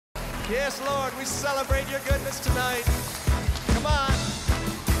Yes, Lord, we celebrate your goodness tonight. Come on.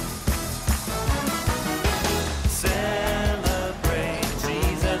 Celebrate,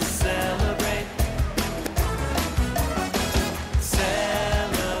 Jesus, celebrate.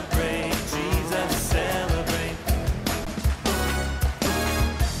 Celebrate, Jesus, celebrate.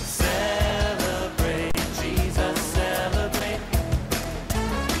 Celebrate, Jesus, celebrate.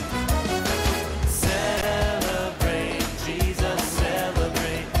 Celebrate, Jesus,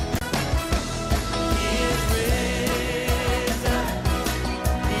 celebrate. He is risen.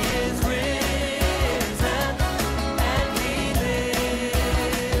 He is risen, and He lives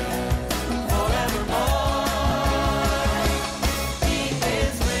forevermore. He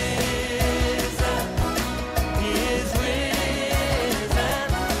is risen. He is risen.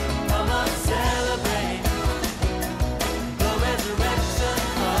 Come on, celebrate the resurrection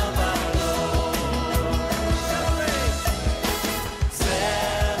of our Lord.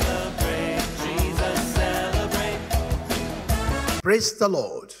 Celebrate, Jesus, celebrate. Praise the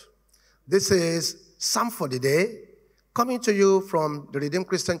Lord. This is Psalm for the Day, coming to you from the Redeemed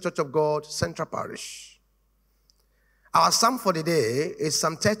Christian Church of God, Central Parish. Our Psalm for the day is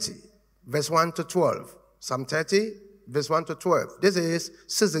Psalm 30, verse 1 to 12. Psalm 30, verse 1 to 12. This is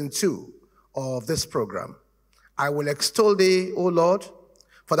season 2 of this program. I will extol thee, O Lord,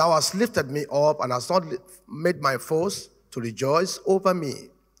 for thou hast lifted me up and hast not made my foes to rejoice over me.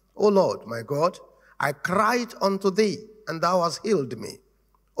 O Lord, my God, I cried unto thee, and thou hast healed me.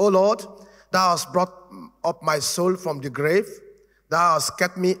 O Lord, thou hast brought up my soul from the grave. Thou hast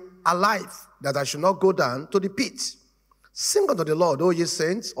kept me alive, that I should not go down to the pit. Sing unto the Lord, O ye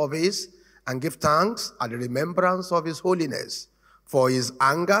saints of his, and give thanks at the remembrance of his holiness. For his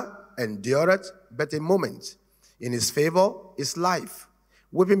anger endureth but a moment. In his favor is life.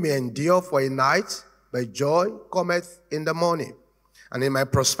 Weeping may endure for a night, but joy cometh in the morning. And in my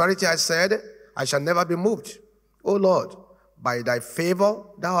prosperity I said, I shall never be moved. O Lord, by thy favor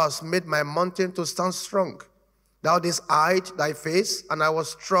thou hast made my mountain to stand strong. Thou didst hide thy face, and I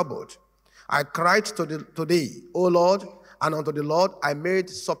was troubled. I cried to thee, O Lord, and unto the Lord I made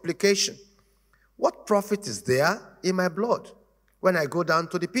supplication. What profit is there in my blood when I go down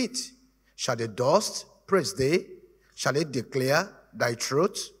to the pit? Shall the dust praise thee? Shall it declare thy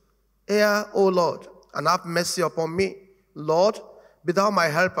truth? Hear, O Lord, and have mercy upon me. Lord, be thou my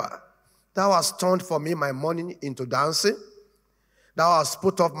helper. Thou hast turned for me my mourning into dancing. Thou hast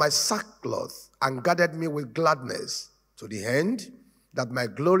put off my sackcloth and gathered me with gladness, to the end that my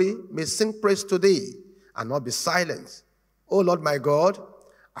glory may sing praise to thee and not be silent. O Lord my God,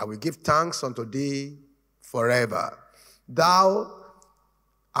 I will give thanks unto thee forever. I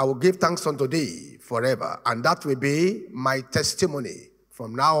will give thanks unto thee forever, and that will be my testimony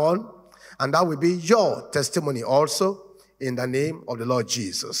from now on, and that will be your testimony also, in the name of the Lord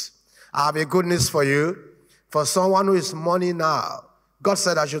Jesus. I have a good news for you. For someone who is mourning now, God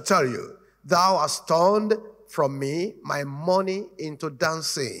said I should tell you, thou hast turned from me my money into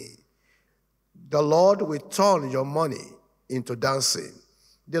dancing. The Lord will turn your money into dancing.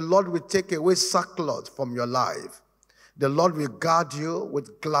 The Lord will take away sackcloth from your life. The Lord will guard you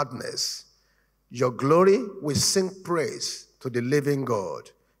with gladness. Your glory will sing praise to the living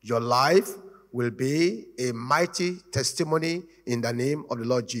God. Your life will be a mighty testimony in the name of the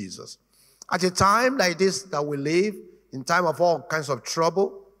Lord Jesus. At a time like this that we live, in time of all kinds of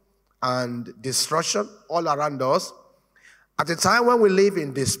trouble and destruction all around us, at a time when we live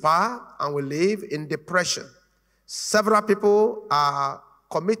in despair and we live in depression, several people are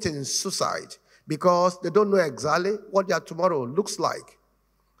committing suicide because they don't know exactly what their tomorrow looks like.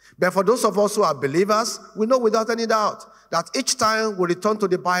 But for those of us who are believers, we know without any doubt that each time we return to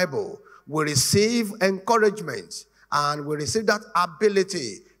the Bible, we receive encouragement and we receive that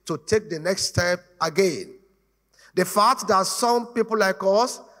ability to take the next step again. The fact that some people like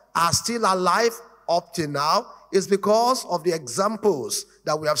us are still alive up till now is because of the examples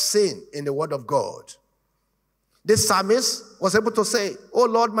that we have seen in the Word of God. This psalmist was able to say, O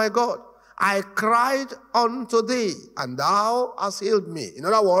Lord my God, I cried unto thee, and thou hast healed me. In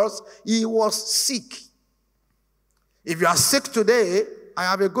other words, he was sick. If you are sick today, I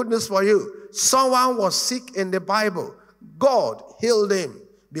have a good news for you. Someone was sick in the Bible. God healed him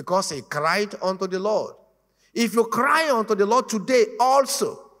because he cried unto the Lord. If you cry unto the Lord today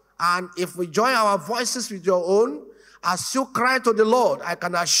also, and if we join our voices with your own, as you cry to the Lord, I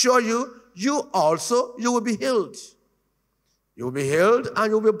can assure you, you will be healed. You will be healed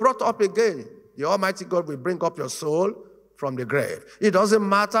and you will be brought up again. The Almighty God will bring up your soul from the grave. It doesn't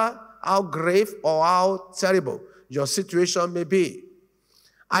matter how grave or how terrible your situation may be.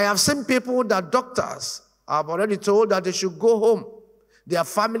 I have seen people that doctors have already told that they should go home. their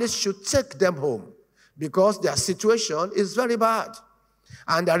families should take them home because their situation is very bad.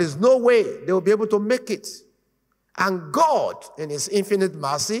 And there is no way they will be able to make it. And God, in his infinite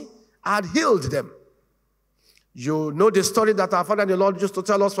mercy, had healed them. You know the story that our Father and the Lord used to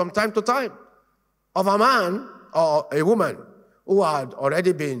tell us from time to time of a man or a woman who had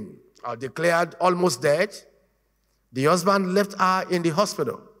already been declared almost dead. The husband left her in the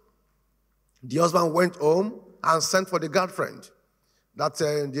hospital. The husband went home and sent for the girlfriend, that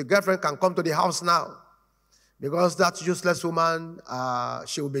the girlfriend can come to the house now, because that useless woman,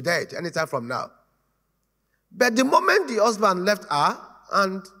 she will be dead anytime from now. But the moment the husband left her,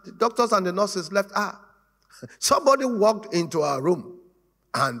 and the doctors and the nurses left her, somebody walked into her room,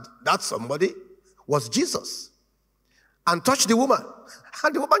 and that somebody was Jesus, and touched the woman,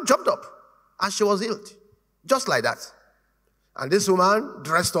 and the woman jumped up, and she was healed, just like that. And this woman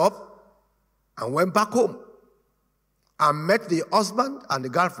dressed up and went back home and met the husband and the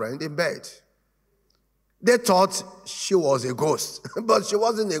girlfriend in bed. They thought she was a ghost, but she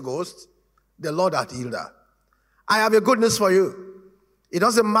wasn't a ghost. The Lord had healed her. I have a good news for you. It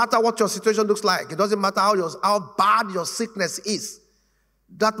doesn't matter what your situation looks like. It doesn't matter how bad your sickness is.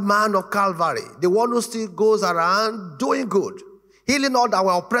 That man of Calvary, the one who still goes around doing good, healing all that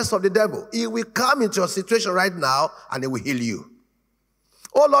were oppressed of the devil, he will come into your situation right now and he will heal you.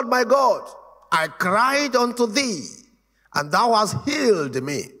 Oh Lord my God, I cried unto thee, and thou hast healed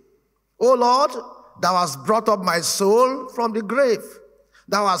me. O Lord, thou hast brought up my soul from the grave.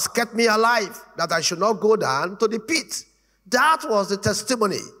 Thou hast kept me alive, that I should not go down to the pit. That was the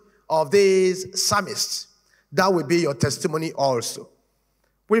testimony of these psalmists. That will be your testimony also.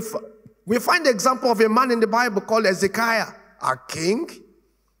 We find the example of a man in the Bible called Hezekiah, a king,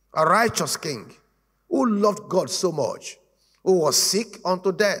 a righteous king, who loved God so much, who was sick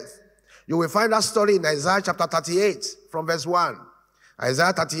unto death. You will find that story in Isaiah chapter 38 from verse 1.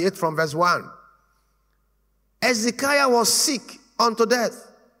 Isaiah 38 from verse 1. Hezekiah was sick unto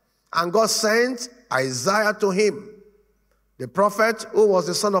death, and God sent Isaiah to him, the prophet who was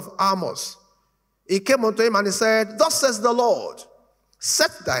the son of Amos. He came unto him and he said, Thus says the Lord,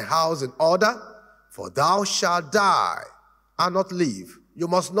 set thy house in order, for thou shalt die and not live. You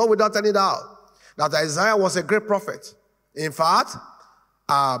must know without any doubt that Isaiah was a great prophet. In fact,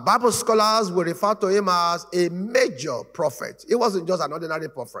 Bible scholars will refer to him as a major prophet. He wasn't just an ordinary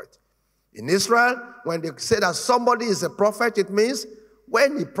prophet. In Israel, when they say that somebody is a prophet, it means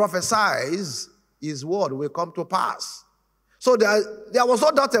when he prophesies, his word will come to pass. So there was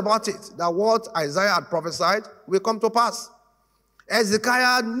no doubt about it, that what Isaiah had prophesied will come to pass.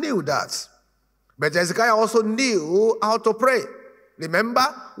 Hezekiah knew that. But Hezekiah also knew how to pray. Remember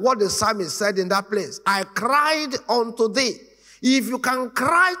what the psalmist said in that place. I cried unto thee. If you can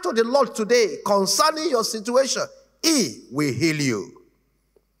cry to the Lord today concerning your situation, he will heal you.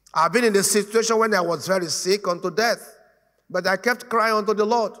 I've been in the situation when I was very sick unto death, but I kept crying unto the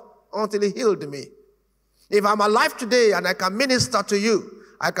Lord until he healed me. If I'm alive today and I can minister to you,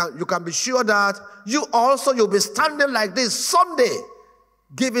 you can be sure that you'll be standing like this Sunday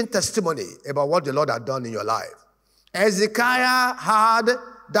giving testimony about what the Lord had done in your life. Hezekiah had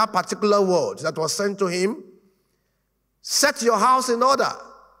that particular word that was sent to him. Set your house in order.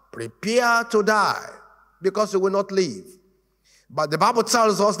 Prepare to die, because you will not live. But the Bible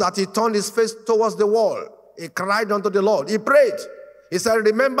tells us that he turned his face towards the wall. He cried unto the Lord. He prayed. He said,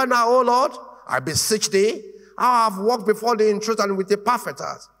 Remember now, O Lord, I beseech thee, I have walked before thee in truth and with a perfect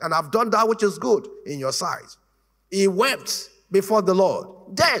heart, and have done that which is good in your sight. He wept before the Lord.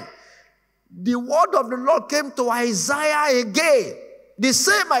 Then the word of the Lord came to Isaiah again. The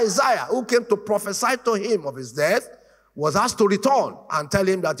same Isaiah who came to prophesy to him of his death was asked to return and tell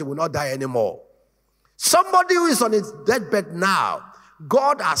him that he will not die anymore. Somebody who is on his deathbed now,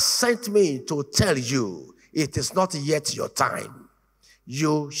 God has sent me to tell you, it is not yet your time.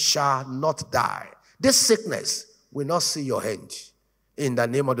 You shall not die. This sickness will not see your hand in the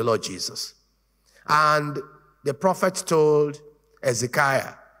name of the Lord Jesus. And the prophet told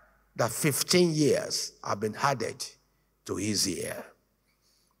Hezekiah that 15 years have been added to his year.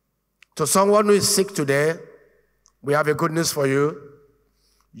 To someone who is sick today, we have a good news for you.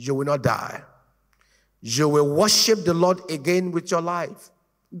 You will not die. You will worship the Lord again with your life.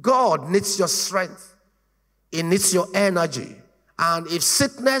 God needs your strength. He needs your energy. And if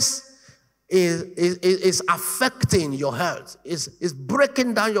sickness is affecting your health, is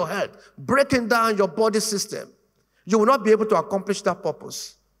breaking down your health, breaking down your body system, you will not be able to accomplish that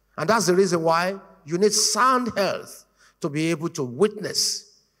purpose. And that's the reason why you need sound health to be able to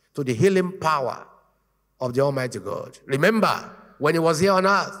witness to the healing power of the Almighty God. Remember, when he was here on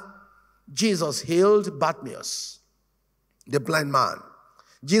earth, Jesus healed Bartimaeus, the blind man.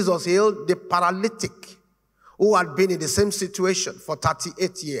 Jesus healed the paralytic who had been in the same situation for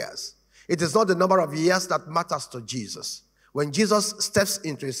 38 years. It is not the number of years that matters to Jesus. When Jesus steps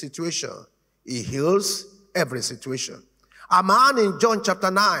into a situation, he heals every situation. A man in John chapter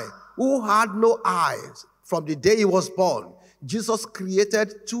 9 who had no eyes from the day he was born, Jesus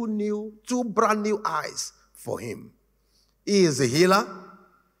created two brand new eyes for him. He is a healer,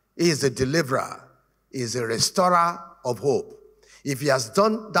 he is a deliverer, he is a restorer of hope. If he has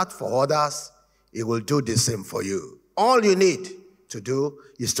done that for others, he will do the same for you. All you need to do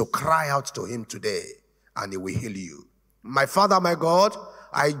is to cry out to him today, and he will heal you. My Father, my God,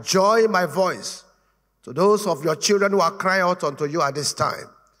 I join my voice to those of your children who are crying out unto you at this time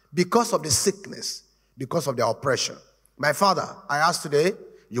because of the sickness, because of the oppression. My Father, I ask today,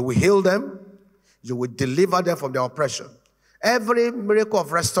 you will heal them, you will deliver them from their oppression. Every miracle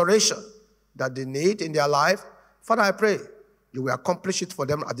of restoration that they need in their life, Father, I pray you will accomplish it for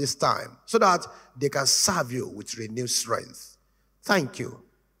them at this time so that they can serve you with renewed strength. Thank you,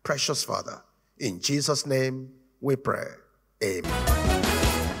 precious Father. In Jesus' name we pray. Amen.